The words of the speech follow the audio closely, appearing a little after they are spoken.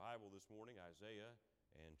this morning, Isaiah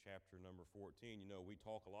and chapter number 14. You know, we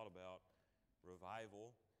talk a lot about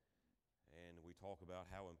revival, and we talk about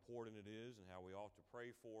how important it is and how we ought to pray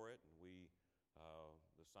for it. And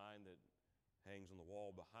the sign that hangs on the wall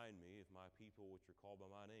behind me, if my people which are called by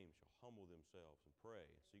my name shall humble themselves and pray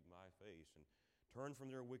and seek my face and turn from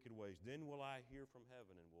their wicked ways, then will I hear from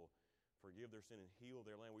heaven and will forgive their sin and heal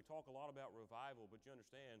their land. We talk a lot about revival, but you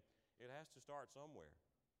understand, it has to start somewhere.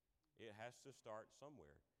 It has to start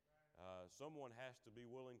somewhere. Someone has to be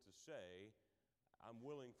willing to say, I'm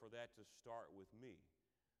willing for that to start with me.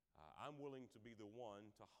 I'm willing to be the one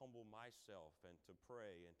to humble myself and to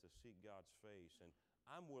pray and to seek God's face. And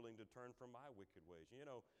I'm willing to turn from my wicked ways. You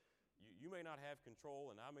know, you may not have control,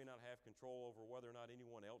 and I may not have control over whether or not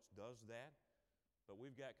anyone else does that, but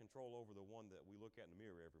we've got control over the one that we look at in the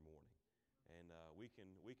mirror every morning. And we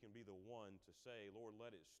can be the one to say, Lord,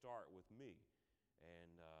 let it start with me.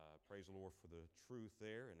 And praise the Lord for the truth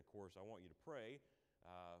there. And, of course, I want you to pray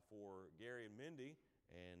for Gary and Mindy.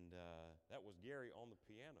 And that was Gary on the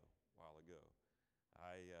piano a while ago.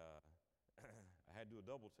 I had to do a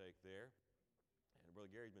double take there. And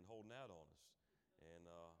Brother Gary's been holding out on us. And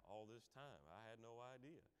all this time, I had no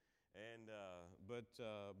idea. And but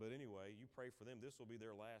anyway, you pray for them. This will be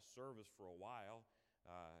their last service for a while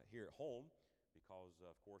here at home. Because,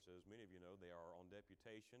 of course, as many of you know, they are on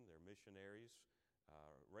deputation. They're missionaries.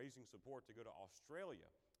 Raising support to go to Australia,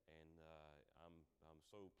 and I'm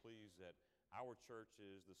so pleased that our church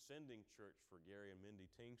is the sending church for Gary and Mindy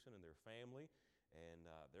Tingson and their family, and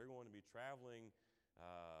they're going to be traveling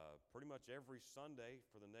pretty much every Sunday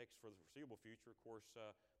for the foreseeable future. Of course,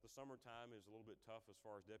 the summertime is a little bit tough as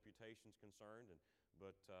far as deputation's concerned,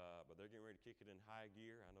 but they're getting ready to kick it in high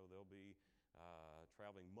gear. I know they'll be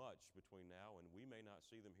traveling much between now, and we may not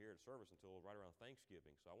see them here at service until right around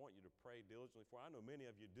Thanksgiving. So I want you to pray diligently for. I know many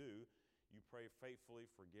of you do. You pray faithfully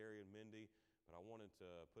for Gary and Mindy, but I wanted to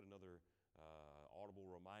put another audible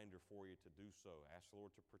reminder for you to do so. Ask the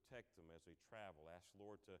Lord to protect them as they travel. Ask the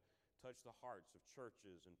Lord to touch the hearts of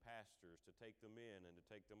churches and pastors to take them in and to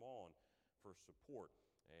take them on for support.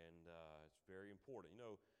 And it's very important. You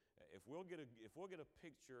know, if we'll get a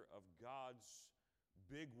picture of God's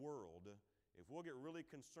big world. If we'll get really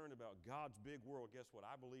concerned about God's big world, guess what?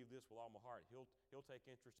 I believe this with all my heart. He'll take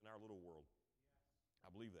interest in our little world. Yes.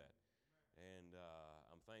 I believe that. Amen. And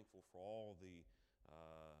I'm thankful for all of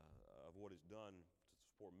what is done to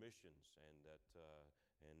support missions and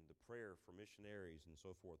the prayer for missionaries and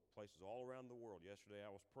so forth, places all around the world. Yesterday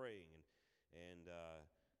I was praying, and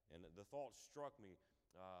the thought struck me,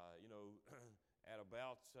 at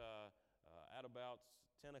about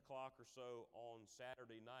 10 o'clock or so on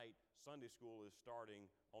Saturday night, Sunday school is starting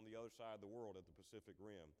on the other side of the world at the Pacific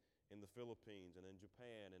Rim, in the Philippines and in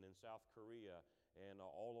Japan and in South Korea and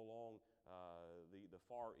all along the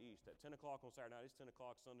Far East. At 10 o'clock on Saturday night, it's 10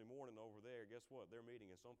 o'clock Sunday morning over there. Guess what? They're meeting,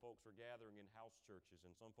 and some folks are gathering in house churches,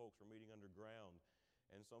 and some folks are meeting underground,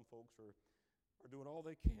 and some folks are doing all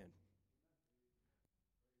they can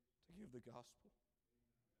to give the gospel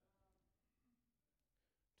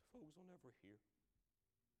folks will never hear.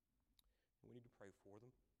 And we need to pray for them.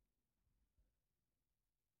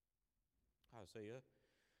 Isaiah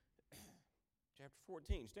chapter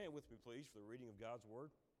 14. Stand with me, please, for the reading of God's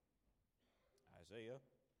Word. Isaiah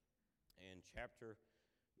and chapter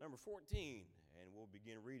number 14. And we'll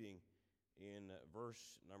begin reading in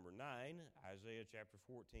verse number 9. Isaiah chapter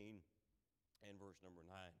 14 and verse number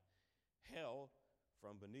 9. Hell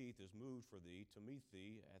from beneath is moved for thee to meet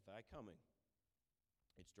thee at thy coming.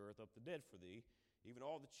 It stirreth up the dead for thee, even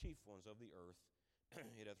all the chief ones of the earth.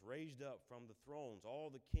 It hath raised up from the thrones all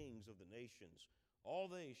the kings of the nations. All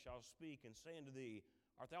they shall speak and say unto thee,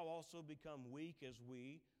 Art thou also become weak as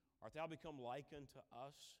we? Art thou become like unto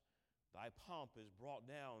us? Thy pomp is brought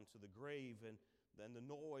down to the grave, and then the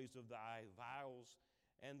noise of thy viols,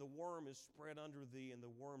 and the worm is spread under thee, and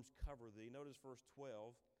the worms cover thee. Notice verse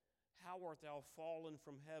 12. How art thou fallen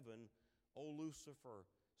from heaven, O Lucifer,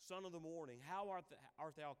 son of the morning? How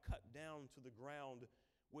art thou cut down to the ground,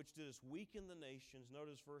 which didst weaken the nations?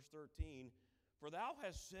 Notice verse 13. For thou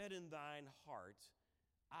hast said in thine heart,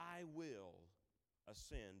 I will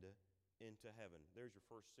ascend into heaven. There's your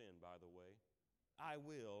first sin, by the way. I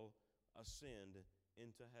will ascend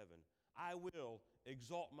into heaven. I will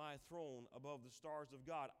exalt my throne above the stars of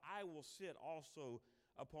God. I will sit also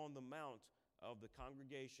upon the mount of the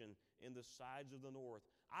congregation in the sides of the north.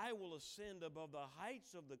 I will ascend above the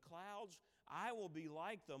heights of the clouds. I will be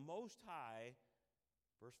like the Most High.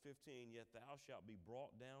 Verse 15, yet thou shalt be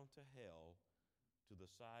brought down to hell, to the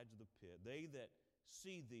sides of the pit. They that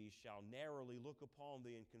see thee shall narrowly look upon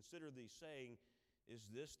thee and consider thee, saying, Is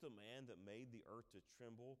this the man that made the earth to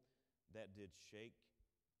tremble, that did shake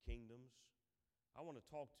kingdoms. I want to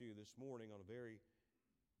talk to you this morning on a very,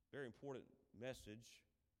 very important message,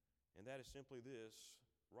 and that is simply this: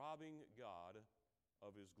 robbing God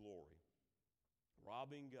of His glory.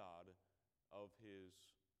 Robbing God of His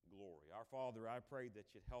glory. Our Father, I pray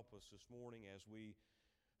that You'd help us this morning as we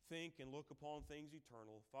think and look upon things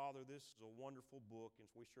eternal. Father, this is a wonderful book,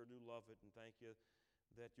 and we sure do love it, and thank You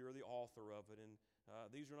that You're the author of it. And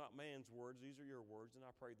these are not man's words, these are Your words, and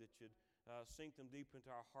I pray that You'd sink them deep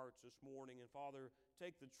into our hearts this morning. And Father,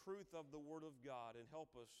 take the truth of the Word of God and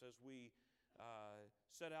help us as we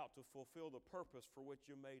set out to fulfill the purpose for which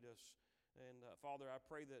You made us. And Father, I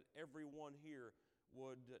pray that everyone here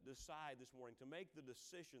would decide this morning to make the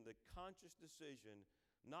decision, the conscious decision,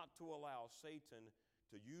 not to allow Satan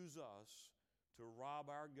to use us to rob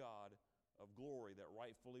our God of glory that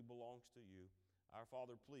rightfully belongs to You. Our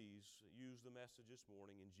Father, please use the message this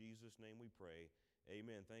morning. In Jesus' name we pray.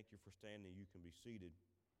 Amen. Thank you for standing. You can be seated.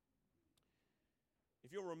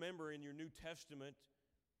 If you'll remember in your New Testament,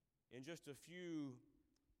 in just a few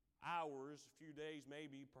hours, a few days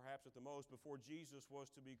maybe, perhaps at the most, before Jesus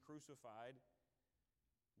was to be crucified,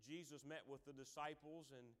 Jesus met with the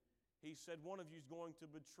disciples and He said, "One of you is going to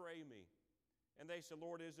betray Me." And they said,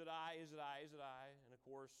 "Lord, is it I? Is it I? Is it I?" And of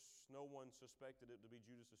course, no one suspected it to be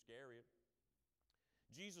Judas Iscariot.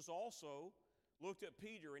 Jesus also looked at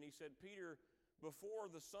Peter and He said, "Peter, before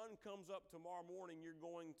the sun comes up tomorrow morning, you're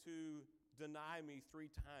going to deny Me 3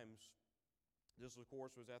 times. This, of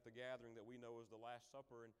course, was at the gathering that we know as the Last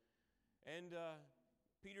Supper. And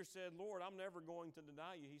Peter said, "Lord, I'm never going to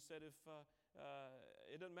deny You." He said, "If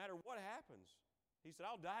it doesn't matter what happens." He said,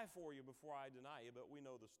 "I'll die for You before I deny You." But we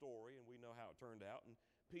know the story, and we know how it turned out. And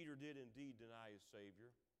Peter did indeed deny his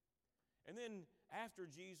Savior. And then after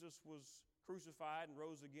Jesus was crucified and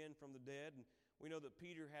rose again from the dead, and we know that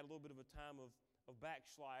Peter had a little bit of a time of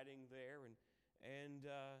backsliding there.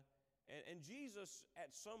 And Jesus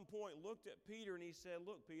at some point looked at Peter and He said,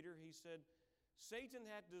 "Look, Peter," He said, "Satan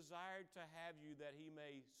hath desired to have you that he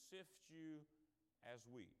may sift you as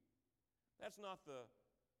wheat." That's not the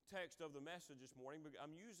text of the message this morning, but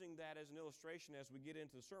I'm using that as an illustration as we get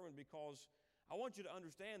into the sermon, because I want you to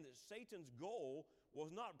understand that Satan's goal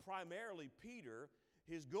was not primarily Peter.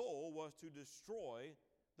 His goal was to destroy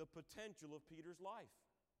the potential of Peter's life.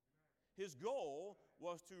 His goal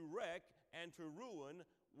was to wreck and to ruin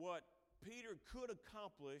what Peter could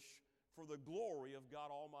accomplish for the glory of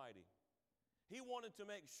God Almighty. He wanted to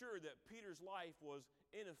make sure that Peter's life was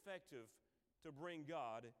ineffective to bring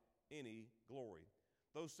God any glory.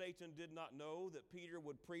 Though Satan did not know that Peter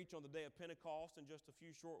would preach on the day of Pentecost in just a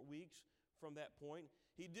few short weeks from that point,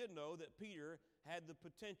 he did know that Peter had the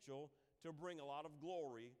potential to bring a lot of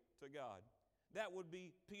glory to God. That would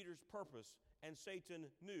be Peter's purpose, and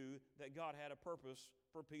Satan knew that God had a purpose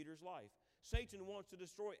for Peter's life. Satan wants to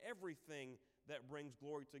destroy everything that brings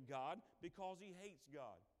glory to God because he hates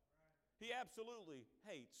God. He absolutely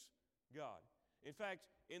hates God. In fact,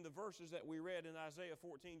 in the verses that we read in Isaiah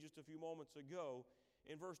 14 just a few moments ago,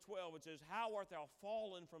 in verse 12 it says, "How art thou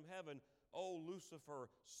fallen from heaven, O Lucifer,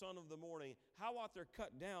 son of the morning? How art thou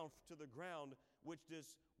cut down to the ground, which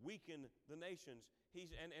didst weaken the nations?"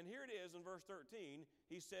 And here it is in verse 13.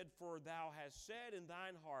 He said, "For thou hast said in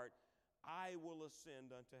thine heart, I will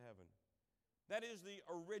ascend unto heaven." That is the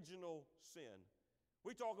original sin.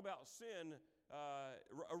 We talk about sin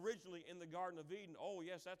originally in the Garden of Eden. Oh,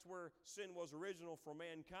 yes, that's where sin was original for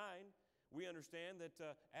mankind. We understand that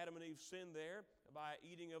Adam and Eve sinned there by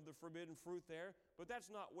eating of the forbidden fruit there, but that's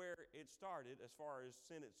not where it started as far as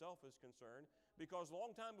sin itself is concerned, because a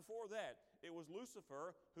long time before that, it was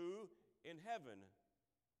Lucifer who, in heaven,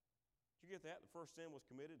 did you get that? The first sin was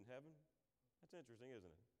committed in heaven? That's interesting, isn't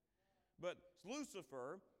it? But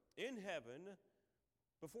Lucifer, in heaven,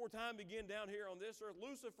 before time began down here on this earth,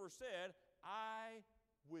 Lucifer said, "I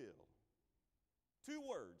will." 2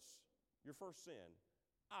 words, your first sin,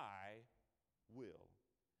 I will.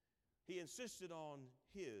 He insisted on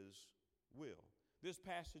his will. This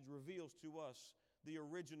passage reveals to us the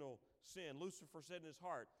original sin. Lucifer said in his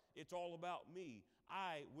heart, "It's all about me.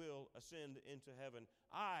 I will ascend into heaven.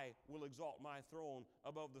 I will exalt my throne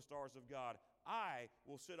above the stars of God. I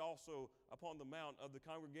will sit also upon the mount of the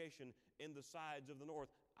congregation in the sides of the north.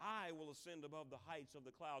 I will ascend above the heights of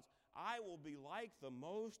the clouds. I will be like the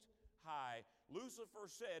Most High." Lucifer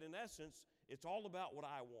said, in essence, it's all about what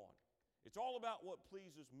I want. It's all about what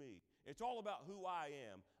pleases me. It's all about who I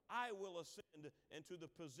am. I will ascend into the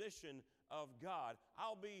position of God.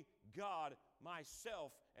 I'll be God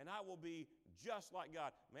myself, and I will be just like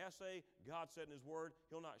God. May I say, God said in His Word,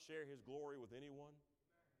 He'll not share His glory with anyone.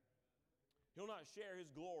 He'll not share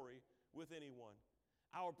His glory with anyone.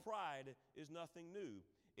 Our pride is nothing new.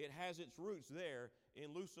 It has its roots there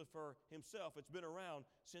in Lucifer himself. It's been around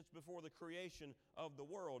since before the creation of the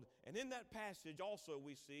world. And in that passage also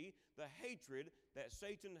we see the hatred that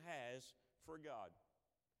Satan has for God.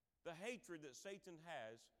 The hatred that Satan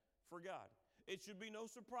has for God. It should be no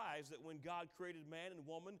surprise that when God created man and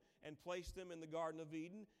woman and placed them in the Garden of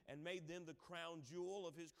Eden and made them the crown jewel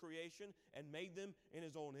of his creation and made them in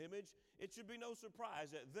his own image, it should be no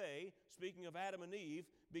surprise that they, speaking of Adam and Eve,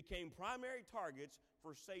 became primary targets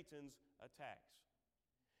for Satan's attacks.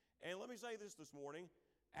 And let me say this morning,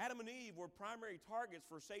 Adam and Eve were primary targets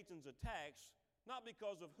for Satan's attacks, not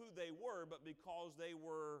because of who they were, but because they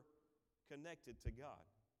were connected to God.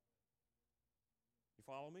 You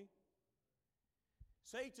follow me?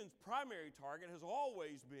 Satan's primary target has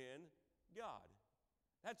always been God.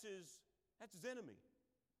 That's his enemy.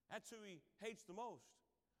 That's who he hates the most.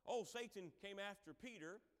 Oh, Satan came after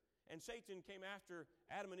Peter, and Satan came after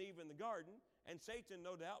Adam and Eve in the garden, and Satan,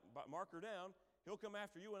 no doubt, mark her down, he'll come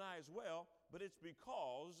after you and I as well, but it's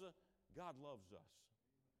because God loves us.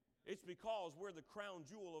 It's because we're the crown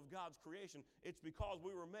jewel of God's creation. It's because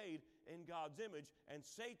we were made in God's image, and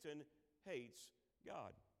Satan hates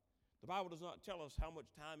God. The Bible does not tell us how much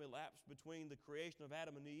time elapsed between the creation of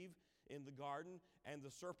Adam and Eve in the garden and the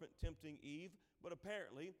serpent tempting Eve, but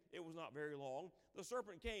apparently it was not very long. The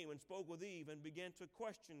serpent came and spoke with Eve and began to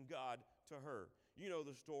question God to her. You know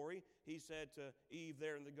the story. He said to Eve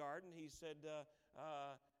there in the garden, he said,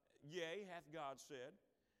 yea, hath God said.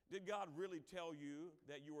 Did God really tell you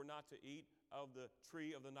that you were not to eat of the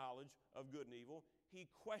tree of the knowledge of good and evil? He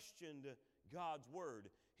questioned God's word.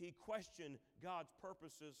 He questioned God's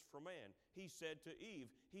purposes for man. He said to Eve,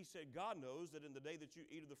 he said, God knows that in the day that you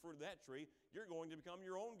eat of the fruit of that tree, you're going to become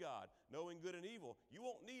your own God, knowing good and evil. You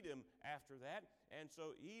won't need him after that. And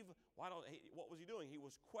so Eve, what was he doing? He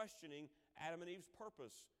was questioning Adam and Eve's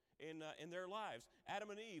purpose in their lives. Adam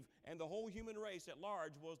and Eve and the whole human race at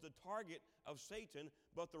large was the target of Satan,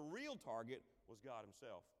 but the real target was God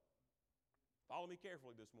himself. Follow me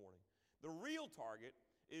carefully this morning. The real target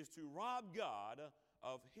is to rob God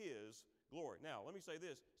of his glory. Now, let me say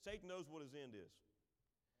this. Satan knows what his end is.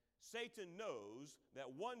 Satan knows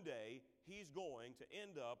that one day he's going to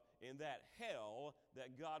end up in that hell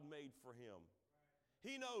that God made for him.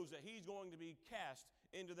 He knows that he's going to be cast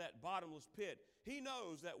into that bottomless pit. He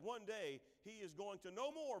knows that one day he is going to no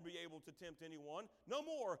more be able to tempt anyone. No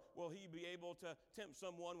more will he be able to tempt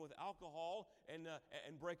someone with alcohol and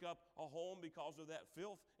break up a home because of that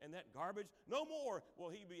filth and that garbage. No more will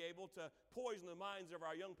he be able to poison the minds of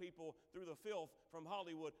our young people through the filth from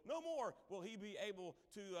Hollywood. No more will he be able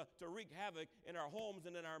to wreak havoc in our homes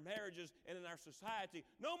and in our marriages and in our society.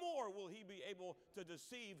 No more will he be able to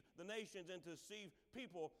deceive the nations and to deceive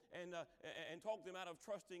people and talk them out of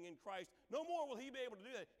trusting in Christ. No more will he be able to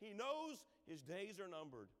do that. He knows his days are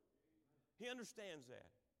numbered. He understands that.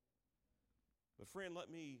 But friend, let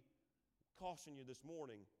me caution you this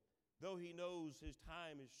morning. Though he knows his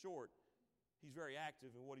time is short, he's very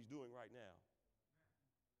active in what he's doing right now.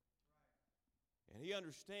 And he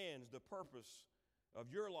understands the purpose of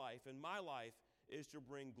your life and my life is to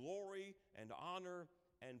bring glory and honor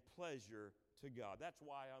and pleasure to God. That's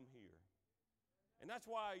why I'm here. And that's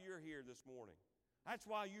why you're here this morning. That's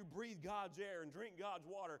why you breathe God's air and drink God's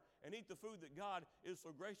water and eat the food that God is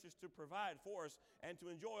so gracious to provide for us and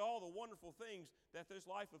to enjoy all the wonderful things that this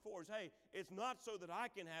life affords. Hey, it's not so that I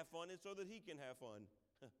can have fun, it's so that he can have fun.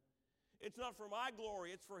 It's not for my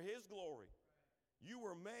glory, it's for his glory. You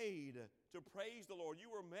were made to praise the Lord.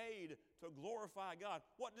 You were made to glorify God.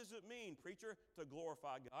 What does it mean, preacher, to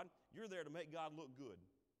glorify God? You're there to make God look good.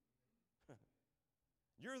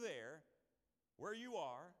 You're there where you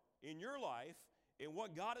are in your life, in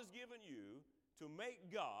what God has given you, to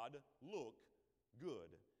make God look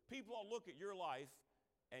good. People will look at your life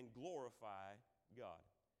and glorify God.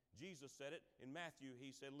 Jesus said it in Matthew.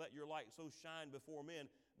 He said, let your light so shine before men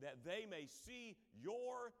that they may see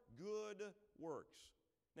your good works.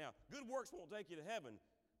 Now, good works won't take you to heaven,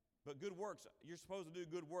 but good works, you're supposed to do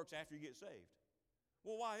good works after you get saved.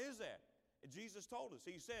 Well, why is that? Jesus told us.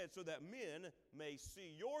 He said, so that men may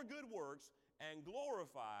see your good works and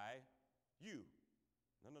glorify you.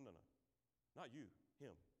 No. Not you,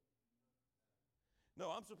 him. No,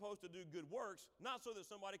 I'm supposed to do good works, not so that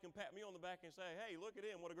somebody can pat me on the back and say, hey, look at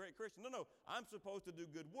him, what a great Christian. No, I'm supposed to do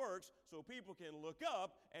good works so people can look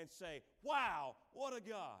up and say, wow, what a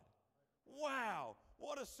God. Wow,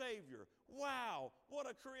 what a Savior. Wow, what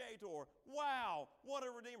a Creator. Wow, what a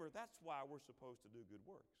Redeemer. That's why we're supposed to do good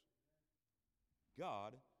works.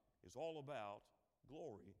 God is all about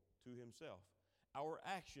glory to himself. Our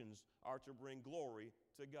actions are to bring glory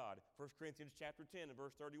to God. 1 Corinthians chapter 10 and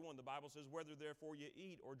verse 31, the Bible says, whether therefore you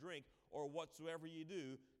eat or drink or whatsoever you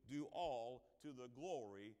do, do all to the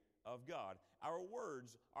glory of God. Our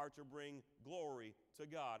words are to bring glory to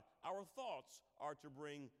God. Our thoughts are to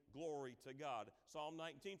bring glory to God. Psalm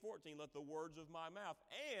 19:14, let the words of my mouth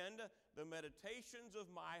and the meditations of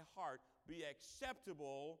my heart be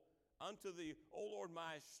acceptable unto thee, O Lord,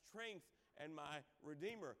 my strength and my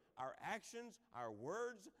Redeemer. Our actions, our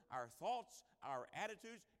words, our thoughts, our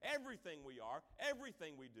attitudes, everything we are,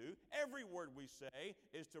 everything we do, every word we say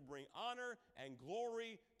is to bring honor and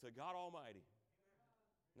glory to God Almighty.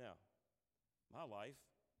 Now, my life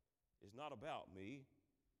is not about me,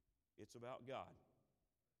 it's about God.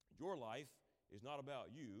 Your life is not about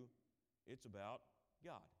you, it's about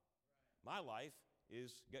God. My life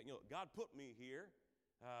is, God put me here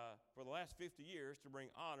for the last 50 years to bring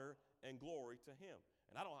honor and glory to Him.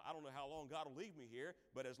 And I don't know how long God will leave me here,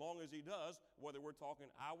 but as long as He does, whether we're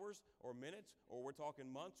talking hours or minutes or we're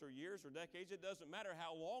talking months or years or decades, it doesn't matter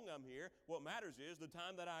how long I'm here. What matters is the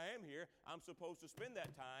time that I am here, I'm supposed to spend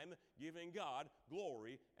that time giving God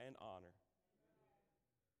glory and honor.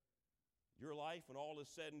 Your life, when all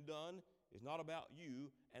is said and done, is not about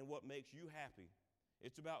you and what makes you happy.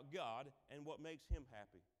 It's about God and what makes Him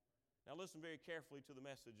happy. Now listen very carefully to the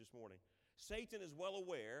message this morning. Satan is well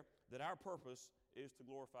aware that our purpose is to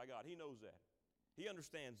glorify God. He knows that. He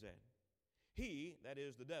understands that. He, that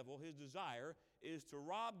is the devil, his desire is to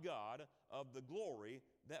rob God of the glory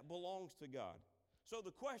that belongs to God. So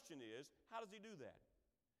the question is, how does he do that?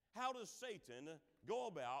 How does Satan go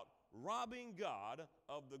about robbing God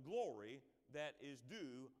of the glory that is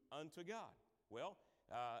due unto God? Well,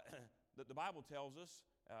 the Bible tells us,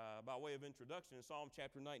 by way of introduction, in Psalm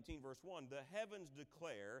chapter 19, verse 1, the heavens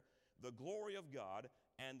declare the glory of God,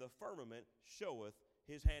 and the firmament showeth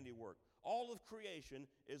His handiwork. All of creation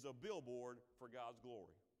is a billboard for God's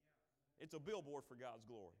glory. It's a billboard for God's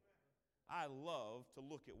glory. I love to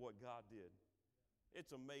look at what God did.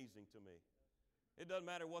 It's amazing to me. It doesn't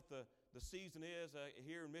matter what the season is.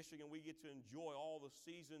 Here in Michigan, we get to enjoy all the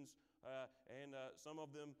seasons, and some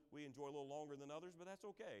of them we enjoy a little longer than others, but that's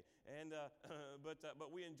okay. And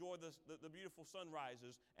but we enjoy the beautiful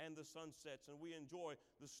sunrises and the sunsets, and we enjoy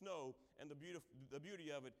the snow and the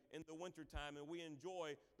beauty of it in the wintertime, and we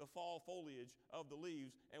enjoy the fall foliage of the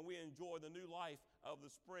leaves, and we enjoy the new life of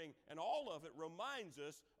the spring, and all of it reminds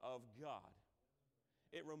us of God.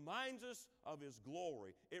 It reminds us of His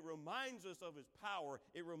glory. It reminds us of His power.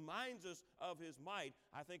 It reminds us of His might.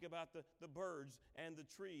 I think about the birds and the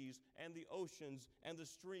trees and the oceans and the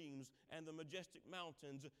streams and the majestic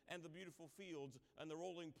mountains and the beautiful fields and the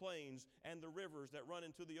rolling plains and the rivers that run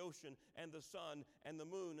into the ocean and the sun and the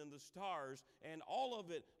moon and the stars, and all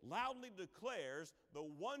of it loudly declares the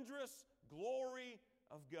wondrous glory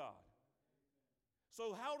of God.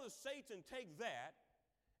 So how does Satan take that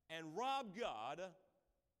and rob God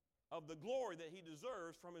of the glory that He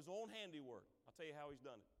deserves from His own handiwork? I'll tell you how He's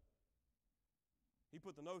done it. He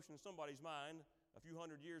put the notion in somebody's mind a few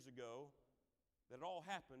hundred years ago that it all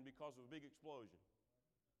happened because of a big explosion.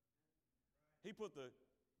 He put the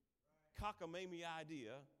cockamamie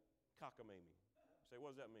idea, cockamamie. Say,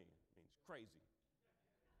 what does that mean? It means crazy.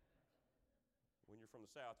 When you're from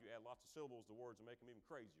the South, you add lots of syllables to words and make them even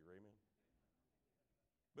crazier, amen?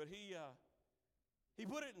 But he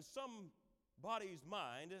put it in somebody's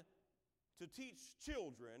mind to teach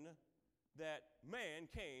children that man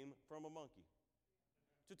came from a monkey.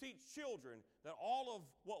 To teach children that all of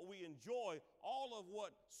what we enjoy, all of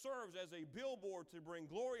what serves as a billboard to bring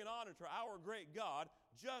glory and honor to our great God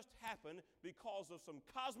just happened because of some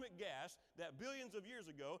cosmic gas that billions of years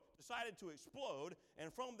ago decided to explode, and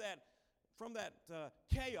from that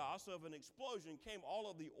chaos of an explosion came all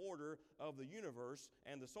of the order of the universe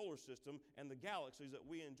and the solar system and the galaxies that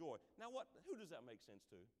we enjoy. Now, who does that make sense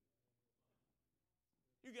to?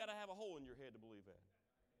 You got to have a hole in your head to believe that.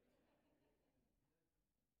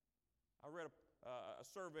 I read a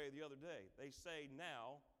survey the other day. They say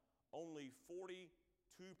now only 42%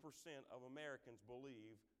 of Americans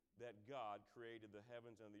believe that God created the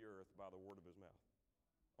heavens and the earth by the word of His mouth.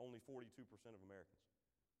 Only 42% of Americans.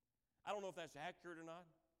 I don't know if that's accurate or not,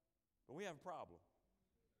 but we have a problem.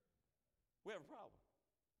 We have a problem.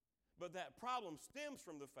 But that problem stems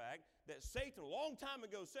from the fact that Satan a long time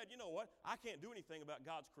ago said, you know what, I can't do anything about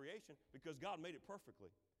God's creation because God made it perfectly.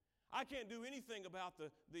 I can't do anything about the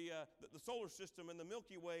solar system and the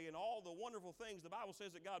Milky Way and all the wonderful things. The Bible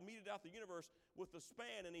says that God meted out the universe with a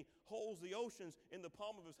span, and He holds the oceans in the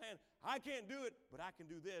palm of His hand. I can't do it, but I can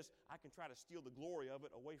do this. I can try to steal the glory of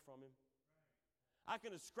it away from Him. I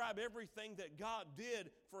can ascribe everything that God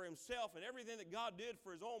did for himself and everything that God did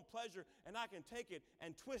for his own pleasure, and I can take it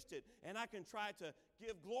and twist it, and I can try to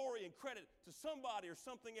give glory and credit to somebody or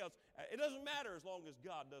something else. It doesn't matter as long as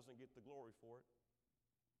God doesn't get the glory for it.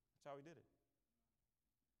 That's how he did it.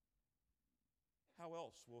 How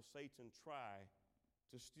else will Satan try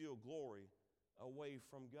to steal glory away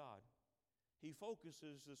from God? He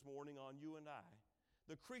focuses this morning on you and I,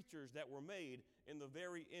 the creatures that were made in the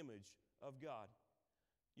very image of God.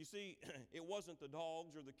 You see, it wasn't the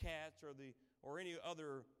dogs or the cats or any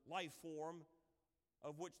other life form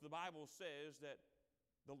of which the Bible says that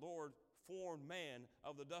the Lord formed man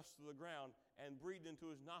of the dust of the ground and breathed into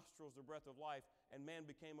his nostrils the breath of life, and man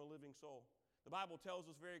became a living soul. The Bible tells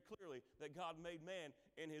us very clearly that God made man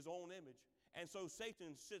in his own image. And so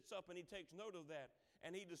Satan sits up and he takes note of that,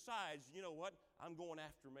 and he decides, you know what, I'm going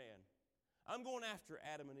after man. I'm going after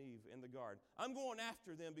Adam and Eve in the garden. I'm going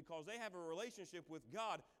after them because they have a relationship with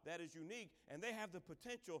God that is unique, and they have the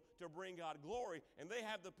potential to bring God glory, and they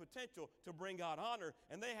have the potential to bring God honor,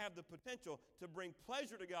 and they have the potential to bring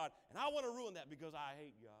pleasure to God. And I want to ruin that because I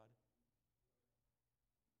hate God.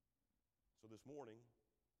 So this morning,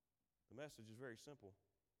 the message is very simple.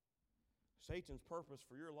 Satan's purpose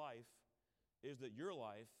for your life is that your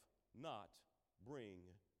life not bring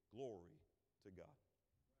glory to God.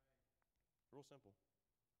 Real simple.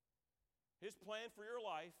 His plan for your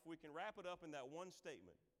life, we can wrap it up in that one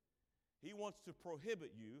statement. He wants to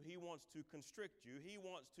prohibit you. He wants to constrict you. He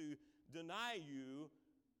wants to deny you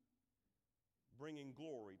bringing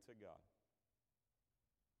glory to God.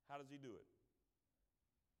 How does he do it?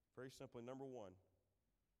 Very simply, number one,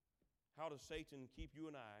 how does Satan keep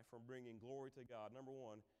you and I from bringing glory to God? Number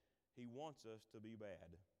one, he wants us to be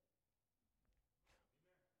bad.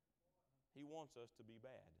 He wants us to be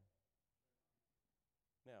bad.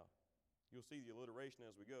 Now, you'll see the alliteration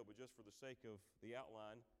as we go, but just for the sake of the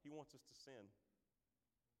outline, he wants us to sin.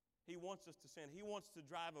 He wants us to sin. He wants to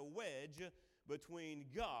drive a wedge between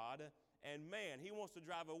God and man. He wants to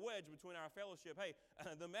drive a wedge between our fellowship. Hey,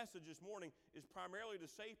 the message this morning is primarily to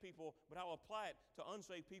save people, but I'll apply it to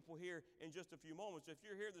unsaved people here in just a few moments. If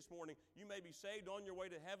you're here this morning, you may be saved on your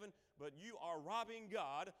way to heaven, but you are robbing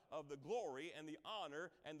God of the glory and the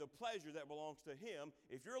honor and the pleasure that belongs to him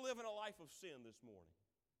if you're living a life of sin this morning.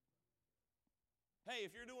 Hey,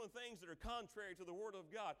 if you're doing things that are contrary to the Word of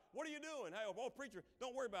God, what are you doing? Hey, oh, preacher,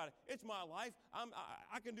 don't worry about it. It's my life.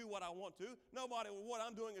 I can do what I want to. What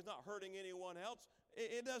I'm doing is not hurting anyone else.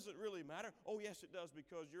 It doesn't really matter. Oh, yes, it does,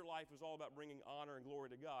 because your life is all about bringing honor and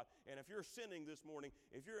glory to God. And if you're sinning this morning,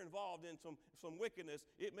 if you're involved in some wickedness,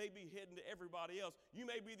 it may be hidden to everybody else. You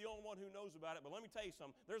may be the only one who knows about it, but let me tell you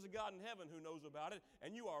something. There's a God in heaven who knows about it,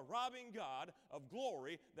 and you are robbing God of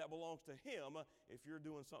glory that belongs to him if you're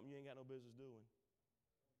doing something you ain't got no business doing.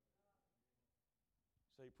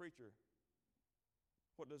 Say, preacher,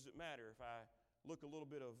 what does it matter if I look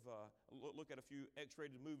at a few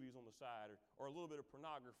X-rated movies on the side, or a little bit of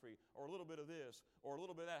pornography, or a little bit of this, or a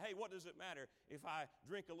little bit of that? Hey, what does it matter if I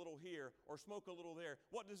drink a little here or smoke a little there?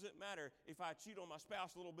 What does it matter if I cheat on my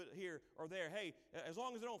spouse a little bit here or there? Hey, as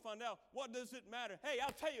long as they don't find out, what does it matter? Hey,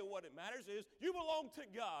 I'll tell you what it matters is you belong to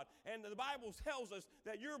God, and the Bible tells us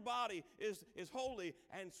that your body is holy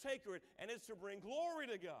and sacred, and it's to bring glory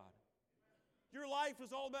to God. Your life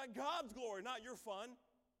is all about God's glory, not your fun.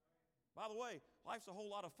 By the way, life's a whole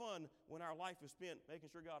lot of fun when our life is spent making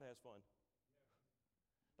sure God has fun.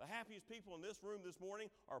 The happiest people in this room this morning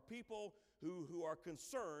are people who are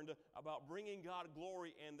concerned about bringing God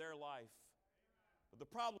glory in their life. But the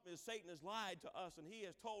problem is Satan has lied to us, and he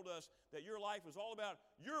has told us that your life is all about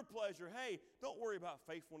your pleasure. Hey, don't worry about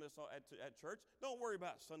faithfulness at church. Don't worry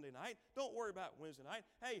about Sunday night. Don't worry about Wednesday night.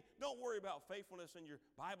 Hey, don't worry about faithfulness in your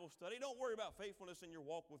Bible study. Don't worry about faithfulness in your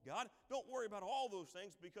walk with God. Don't worry about all those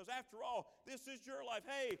things, because after all, this is your life.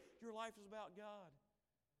 Hey, your life is about God.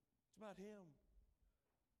 It's about him.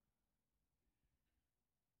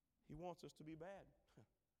 He wants us to be bad.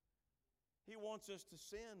 He wants us to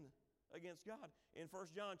sin against God. In 1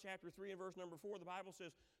 John chapter 3 and verse number 4, the Bible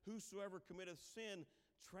says, whosoever committeth sin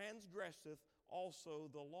transgresseth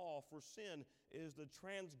also the law, for sin is the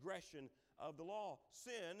transgression of the law.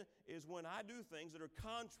 Sin is when I do things that are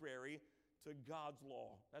contrary to God's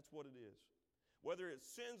law. That's what it is. Whether it's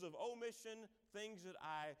sins of omission, things that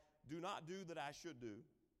I do not do that I should do,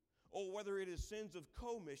 or whether it is sins of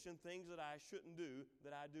commission, things that I shouldn't do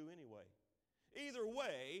that I do anyway. Either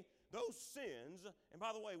way, those sins, and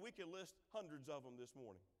by the way, we can list hundreds of them this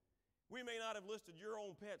morning. We may not have listed your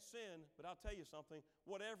own pet sin, but I'll tell you something.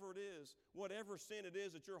 Whatever it is, whatever sin it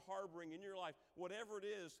is that you're harboring in your life, whatever it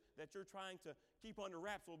is that you're trying to keep under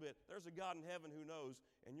wraps a little bit, there's a God in heaven who knows,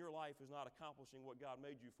 and your life is not accomplishing what God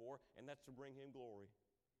made you for, and that's to bring Him glory.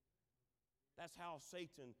 That's how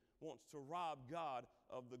Satan wants to rob God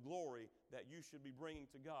of the glory that you should be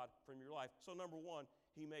bringing to God from your life. So number one,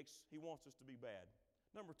 he wants us to be bad.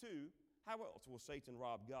 Number two, how else will Satan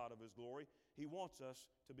rob God of His glory? He wants us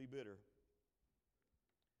to be bitter.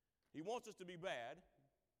 He wants us to be bad.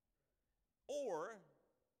 Or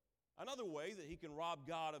another way that he can rob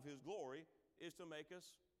God of His glory is to make us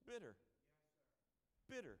bitter.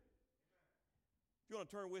 Bitter. If you want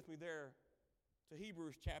to turn with me there to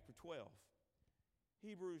Hebrews chapter 12.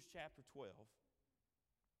 Hebrews chapter 12.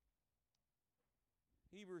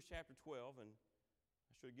 Hebrews chapter 12, and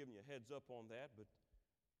I should have given you a heads up on that, but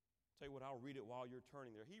tell you what, I'll read it while you're turning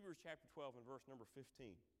there. Hebrews chapter 12 and verse number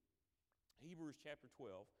 15. Hebrews chapter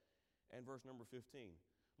 12 and verse number 15.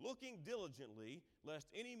 Looking diligently, lest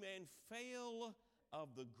any man fail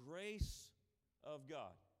of the grace of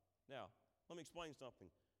God. Now, let me explain something.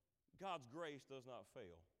 God's grace does not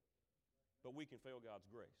fail, but we can fail God's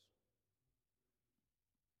grace.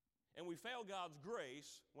 And we fail God's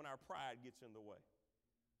grace when our pride gets in the way.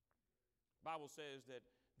 The Bible says that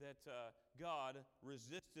God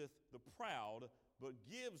resisteth the proud, but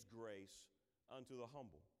gives grace unto the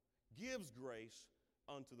humble. Gives grace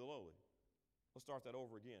unto the lowly. Let's start that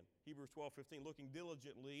over again. Hebrews 12:15, looking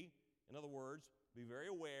diligently, in other words, be very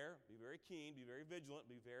aware, be very keen, be very vigilant,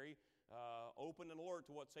 be very open and alert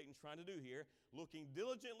to what Satan's trying to do here. Looking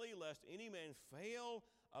diligently, lest any man fail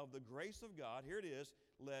of the grace of God. Here it is,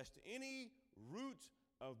 lest any root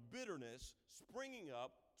of bitterness springing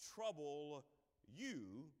up trouble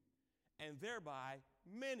you, and thereby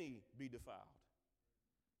many be defiled.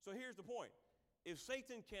 So here's the point. If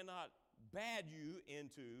Satan cannot bad you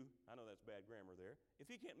into, I know that's bad grammar there, if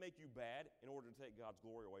he can't make you bad in order to take God's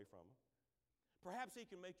glory away from him, perhaps he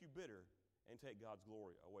can make you bitter and take God's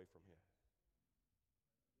glory away from him.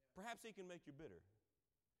 Perhaps he can make you bitter.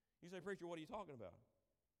 You say, preacher, what are you talking about?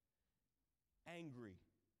 Angry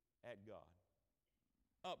at God.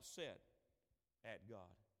 Upset at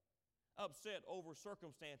God. Upset over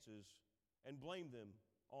circumstances and blame them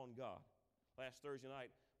on God. Last Thursday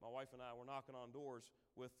night, my wife and I were knocking on doors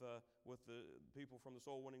with the people from the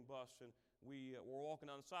soul winning bus, and we were walking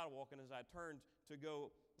on the sidewalk. And as I turned to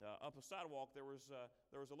go up a sidewalk, there was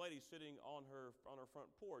a lady sitting on her front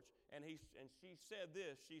porch, and she said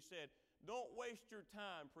this. She said, "Don't waste your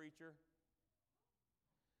time, preacher.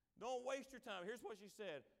 Don't waste your time." Here's what she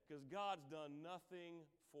said, because God's done nothing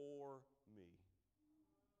for me.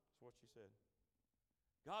 That's what she said.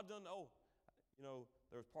 God done,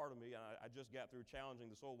 there was part of me, and I just got through challenging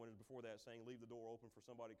the soul winners before that, saying, leave the door open for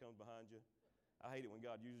somebody who comes behind you. I hate it when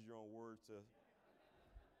God uses your own words to.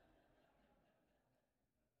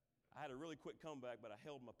 I had a really quick comeback, but I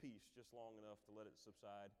held my peace just long enough to let it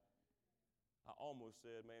subside. I almost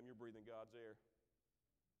said, ma'am, you're breathing God's air.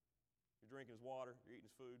 You're drinking His water. You're eating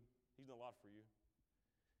His food. He's done a lot for you.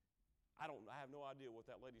 I have no idea what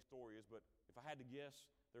that lady's story is, but if I had to guess,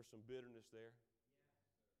 there's some bitterness there.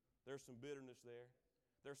 There's some bitterness there.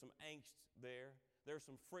 There's some angst there. There's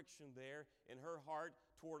some friction there in her heart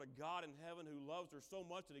toward a God in heaven who loves her so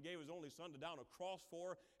much that He gave His only Son to die on a cross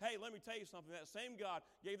for her. Hey, let me tell you something. That same God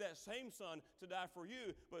gave that same Son to die for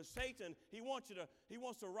you. But Satan, he wants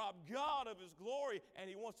to rob God of His glory, and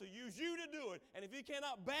he wants to use you to do it. And if he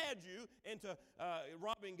cannot bad you into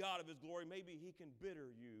robbing God of His glory, maybe he can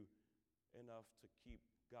bitter you enough to keep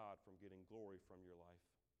God from getting glory from your life.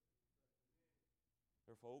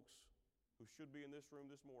 There are folks who should be in this room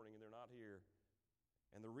this morning, and they're not here.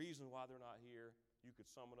 And the reason why they're not here, you could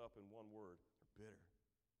sum it up in one word. They're bitter.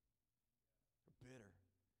 They're bitter.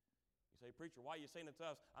 You say, preacher, why are you saying it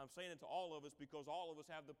to us? I'm saying it to all of us because all of us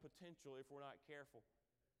have the potential if we're not careful.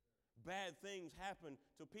 Bad things happen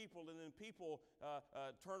to people, and then people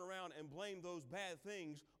turn around and blame those bad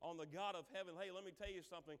things on the God of heaven. Hey, let me tell you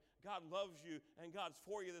something. God loves you, and God's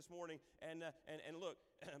for you this morning. And look,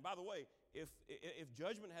 by the way, if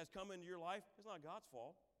judgment has come into your life, it's not God's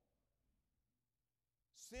fault.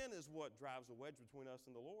 Sin is what drives the wedge between us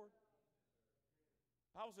and the Lord.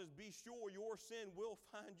 The Bible says, be sure your sin will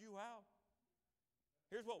find you out.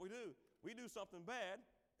 Here's what we do. We do something bad.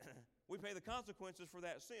 We pay the consequences for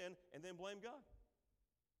that sin and then blame God.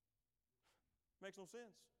 Makes no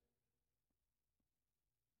sense.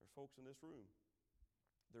 There's folks in this room.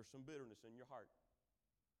 There's some bitterness in your heart.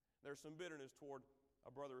 There's some bitterness toward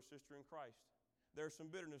a brother or sister in Christ. There's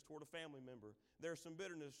some bitterness toward a family member. There's some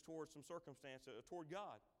bitterness toward some circumstance, toward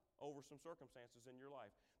God over some circumstances in your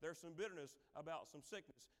life. There's some bitterness about some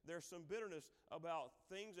sickness. There's some bitterness about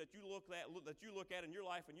things that you look at in your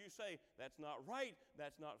life and you say, that's not right,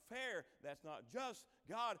 that's not fair, that's not just.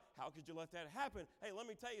 God, how could you let that happen? Hey, let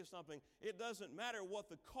me tell you something. It doesn't matter what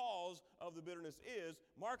the cause of the bitterness is.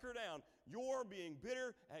 Mark her down. Your being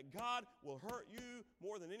bitter at God will hurt you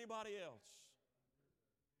more than anybody else.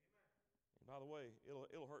 And by the way,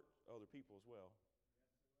 it'll hurt other people as well.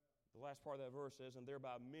 The last part of that verse says, and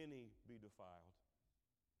thereby many be defiled.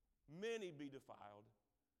 Many be defiled.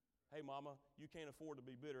 Hey, mama, you can't afford to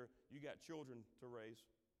be bitter. You got children to raise.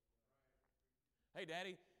 Hey,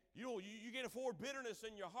 daddy, you can't afford bitterness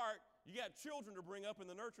in your heart. You got children to bring up in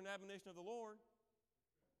the nurture and admonition of the Lord.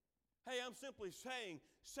 Hey, I'm simply saying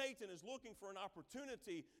Satan is looking for an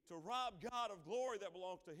opportunity to rob God of glory that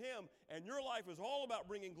belongs to him, and your life is all about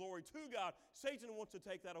bringing glory to God. Satan wants to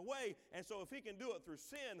take that away, and so if he can do it through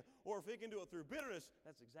sin or if he can do it through bitterness,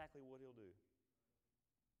 that's exactly what he'll do.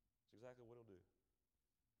 That's exactly what he'll do.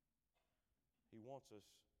 He wants us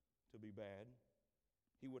to be bad.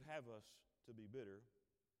 He would have us to be bitter.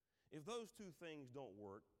 If those two things don't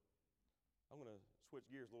work, I'm going to switch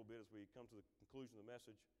gears a little bit as we come to the conclusion of the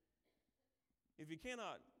message. If he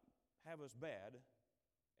cannot have us bad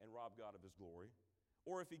and rob God of his glory,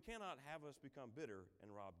 or if he cannot have us become bitter and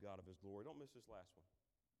rob God of his glory, don't miss this last one.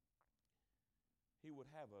 He would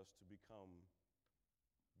have us to become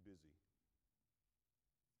busy.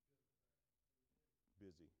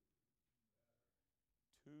 Busy.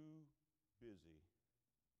 Too busy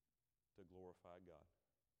to glorify God.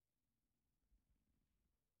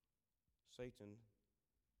 Satan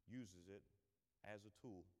uses it as a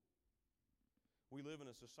tool. We live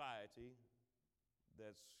in a society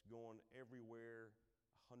that's going everywhere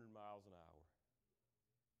 100 miles an hour.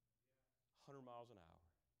 100 miles an hour.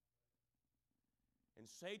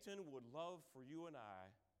 And Satan would love for you and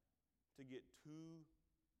I to get too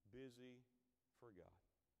busy for God.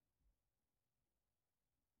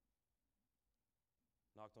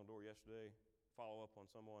 Knocked on the door yesterday, follow up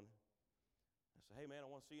on someone. I said, hey man,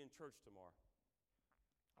 I want to see you in church tomorrow.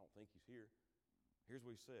 I don't think he's here. Here's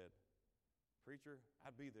what he said. Preacher,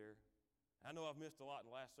 I'd be there. I know I've missed a lot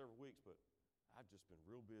in the last several weeks, but I've just been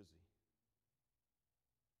real busy.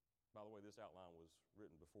 By the way, this outline was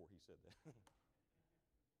written before he said that.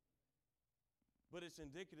 But it's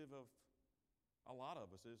indicative of a lot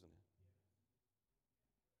of us, isn't it?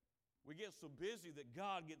 We get so busy that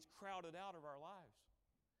God gets crowded out of our lives.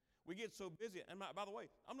 We get so busy. And by the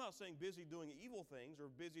way, I'm not saying busy doing evil things or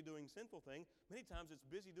busy doing sinful things. Many times it's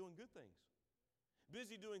busy doing good things.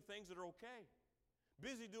 Busy doing things that are okay.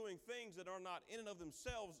 Busy doing things that are not in and of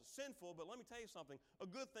themselves sinful, but let me tell you something. A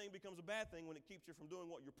good thing becomes a bad thing when it keeps you from doing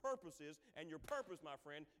what your purpose is, and your purpose, my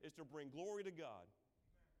friend, is to bring glory to God.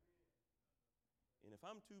 And if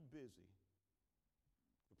I'm too busy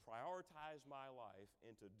to prioritize my life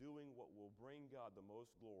into doing what will bring God the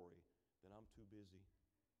most glory, then I'm too busy.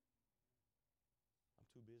 I'm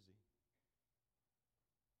too busy.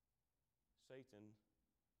 Satan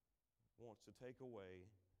wants to take away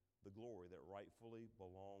the glory that rightfully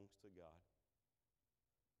belongs to God.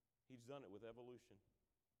 He's done it with evolution.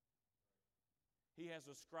 He has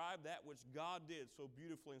ascribed that which God did so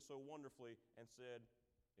beautifully and so wonderfully and said,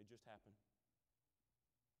 it just happened.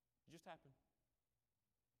 It just happened.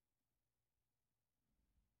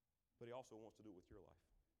 But he also wants to do it with your life.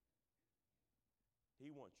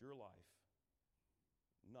 He wants your life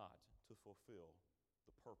not to fulfill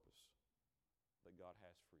the purpose that God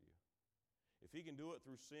has for you. If he can do it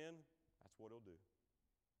through sin, that's what he'll do.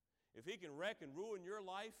 If he can wreck and ruin your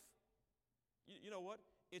life, you know what?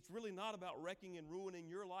 It's really not about wrecking and ruining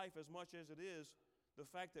your life as much as it is the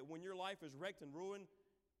fact that when your life is wrecked and ruined,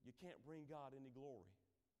 you can't bring God any glory.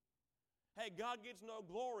 Hey, God gets no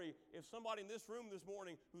glory if somebody in this room this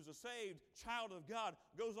morning who's a saved child of God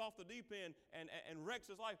goes off the deep end and wrecks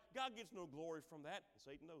his life. God gets no glory from that. And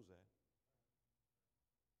Satan knows that.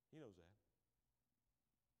 He knows that.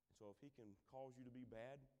 So if he can cause you to be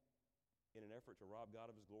bad in an effort to rob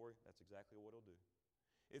God of his glory, that's exactly what he'll do.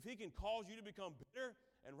 If he can cause you to become bitter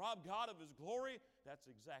and rob God of his glory, that's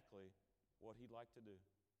exactly what he'd like to do.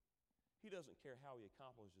 He doesn't care how he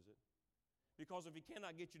accomplishes it. Because if he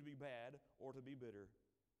cannot get you to be bad or to be bitter,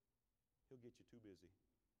 he'll get you too busy.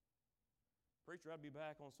 Preacher, I'd be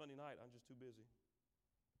back on Sunday night. I'm just too busy.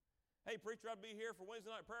 Hey, preacher, I'd be here for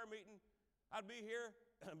Wednesday night prayer meeting. I'd be here,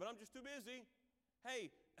 but I'm just too busy.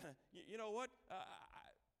 Hey, you know what?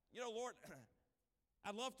 Lord,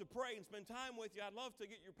 I'd love to pray and spend time with you. I'd love to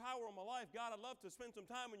get your power on my life. God, I'd love to spend some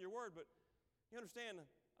time in your word, but you understand,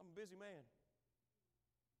 I'm a busy man.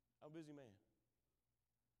 I'm a busy man.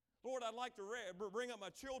 Lord, I'd like to bring up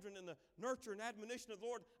my children in the nurture and admonition of the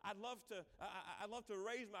Lord. I'd love to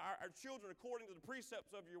raise our children according to the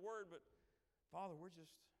precepts of your word, but Father, we're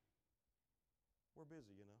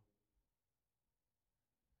busy, you know.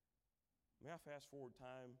 May I fast forward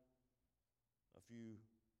time a few,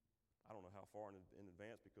 I don't know how far in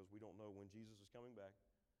advance because we don't know when Jesus is coming back.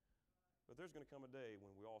 But there's going to come a day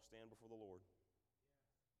when we all stand before the Lord.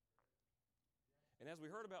 And as we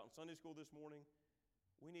heard about in Sunday school this morning,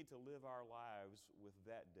 we need to live our lives with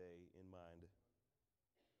that day in mind.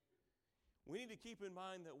 We need to keep in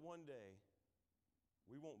mind that one day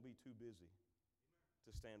we won't be too busy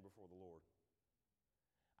to stand before the Lord.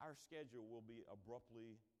 Our schedule will be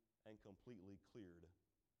abruptly and completely cleared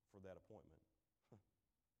for that appointment.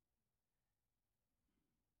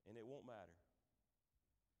 And it won't matter.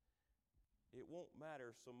 It won't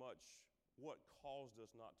matter so much what caused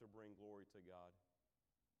us not to bring glory to God.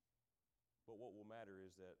 But what will matter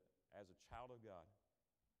is that as a child of God,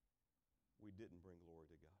 we didn't bring glory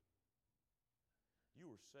to God. You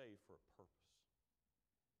were saved for a purpose.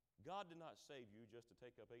 God did not save you just to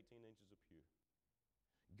take up 18 inches of pew.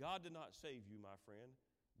 God did not save you, my friend,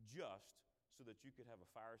 just so that you could have a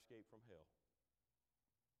fire escape from hell.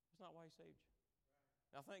 That's not why he saved you.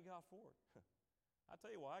 Now, thank God for it. I'll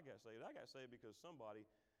tell you why I got saved. I got saved because somebody,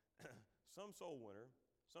 some soul winner,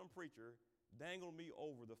 some preacher, dangled me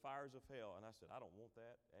over the fires of hell, and I said, I don't want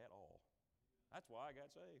that at all. That's why I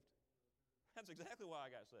got saved. That's exactly why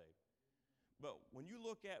I got saved. But when you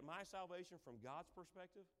look at my salvation from God's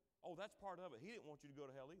perspective, oh, that's part of it. He didn't want you to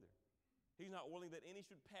go to hell either. He's not willing that any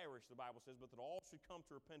should perish, the Bible says, but that all should come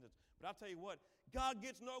to repentance. But I'll tell you what, God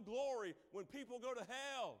gets no glory when people go to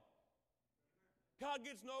hell. God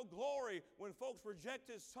gets no glory when folks reject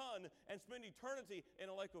his son and spend eternity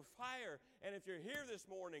in a lake of fire. And if you're here this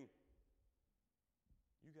morning,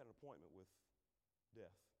 you got an appointment with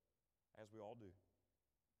death, as we all do.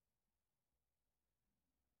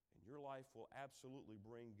 And your life will absolutely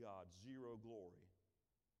bring God zero glory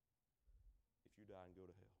if you die and go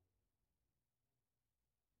to hell.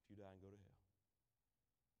 If you die and go to hell.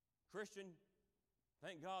 Christian,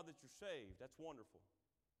 thank God that you're saved. That's wonderful.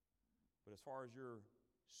 But as far as your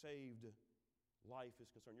saved life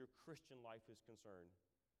is concerned, your Christian life is concerned,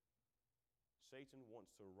 Satan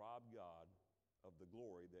wants to rob God of the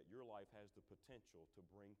glory that your life has the potential to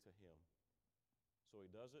bring to him. So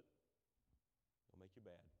he does it, he'll make you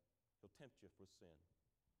bad. He'll tempt you with sin.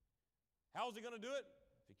 How's he going to do it?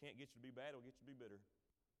 If he can't get you to be bad, he'll get you to be bitter.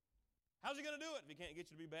 How's he going to do it? If he can't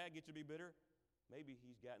get you to be bad, get you to be bitter? Maybe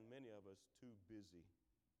he's gotten many of us too busy.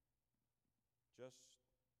 Just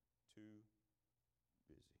too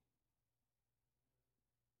busy.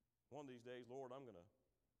 One of these days, Lord, I'm going to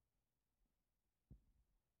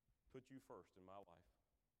put you first in my life.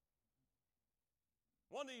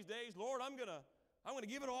 One of these days, Lord, I'm going to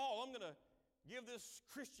give it all. I'm going to give this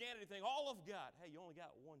Christianity thing all I've got. Hey, you only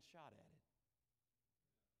got one shot at it.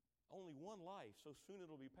 Only one life, so soon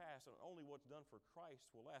it'll be past, and only what's done for Christ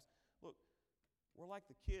will last. Look, we're like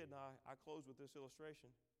the kid, and I close with this illustration.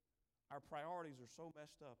 Our priorities are so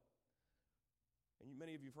messed up. And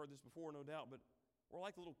many of you have heard this before, no doubt, but we're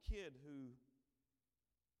like the little kid who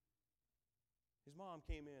his mom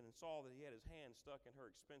came in and saw that he had his hand stuck in her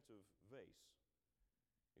expensive vase.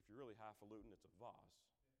 If you're really highfalutin, it's a vase.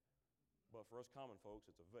 But for us common folks,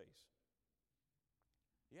 it's a vase.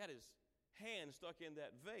 He had his hand stuck in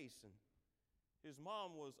that vase, and his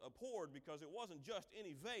mom was abhorred because it wasn't just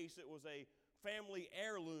any vase, it was a family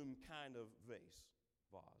heirloom kind of vase.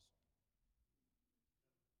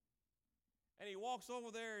 And he walks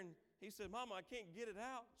over there and he said, Mama, I can't get it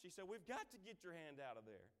out. She said, we've got to get your hand out of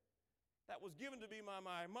there. That was given to me by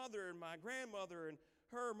my mother and my grandmother and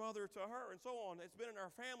her mother to her and so on. It's been in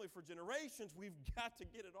our family for generations. We've got to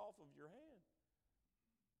get it off of your hand.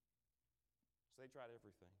 So they tried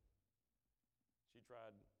everything. She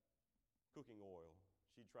tried cooking oil.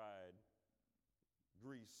 She tried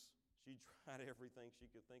grease. She tried everything she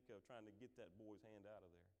could think of trying to get that boy's hand out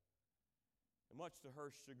of there. And much to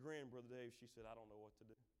her chagrin, Brother Dave, she said, I don't know what to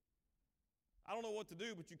do. I don't know what to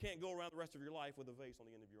do, but you can't go around the rest of your life with a vase on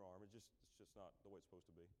the end of your arm. It's just not the way it's supposed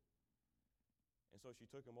to be. And so she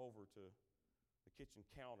took him over to the kitchen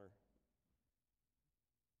counter.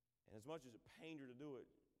 And as much as it pained her to do it,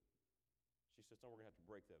 she said, we're going to have to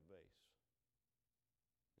break that vase.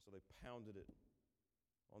 And so they pounded it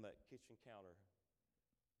on that kitchen counter.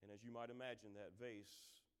 And as you might imagine, that vase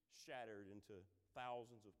shattered into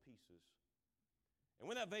thousands of pieces. And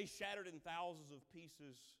when that vase shattered in thousands of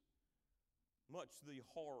pieces, much to the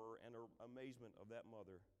horror and amazement of that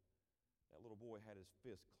mother, that little boy had his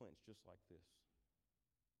fist clenched just like this.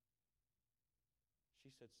 She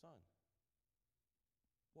said, son,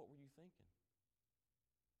 what were you thinking?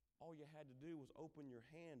 All you had to do was open your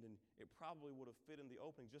hand, and it probably would have fit in the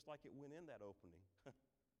opening just like it went in that opening.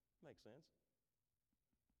 Makes sense.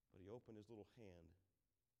 But he opened his little hand,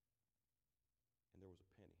 and there was a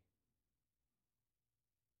penny.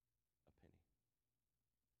 A penny.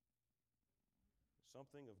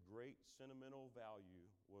 Something of great sentimental value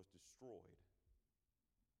was destroyed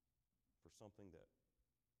for something that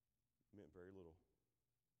meant very little.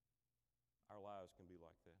 Our lives can be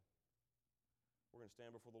like that. We're going to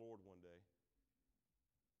stand before the Lord one day.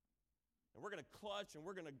 And we're going to clutch and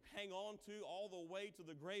we're going to hang on to all the way to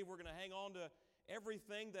the grave. We're going to hang on to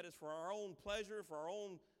everything that is for our own pleasure, for our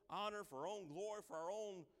own honor, for our own glory, for our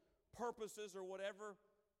own purposes or whatever.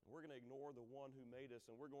 And we're going to ignore the one who made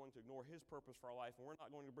us, and we're going to ignore his purpose for our life, and we're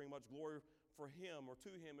not going to bring much glory for him or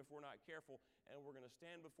to him if we're not careful, and we're going to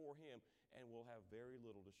stand before him, and we'll have very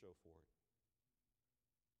little to show for it.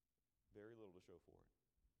 Very little to show for it.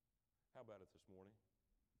 How about it this morning?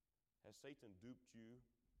 Has Satan duped you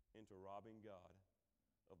into robbing God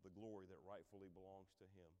of the glory that rightfully belongs to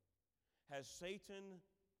him? Has Satan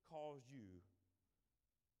caused you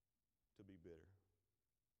to be bitter?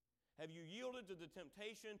 Have you yielded to the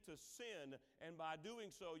temptation to sin, and by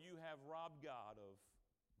doing so you have robbed God of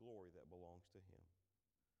glory that belongs to him?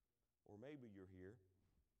 Or maybe you're here,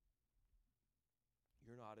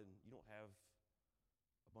 you don't have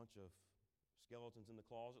a bunch of skeletons in the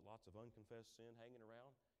closet, lots of unconfessed sin hanging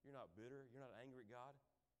around. You're not bitter, you're not angry at God,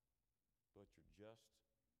 but you're just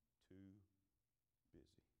too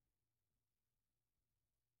busy.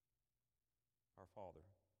 Our Father,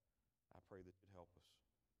 I pray that you'd help us.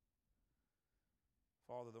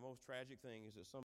 Father, the most tragic thing is that some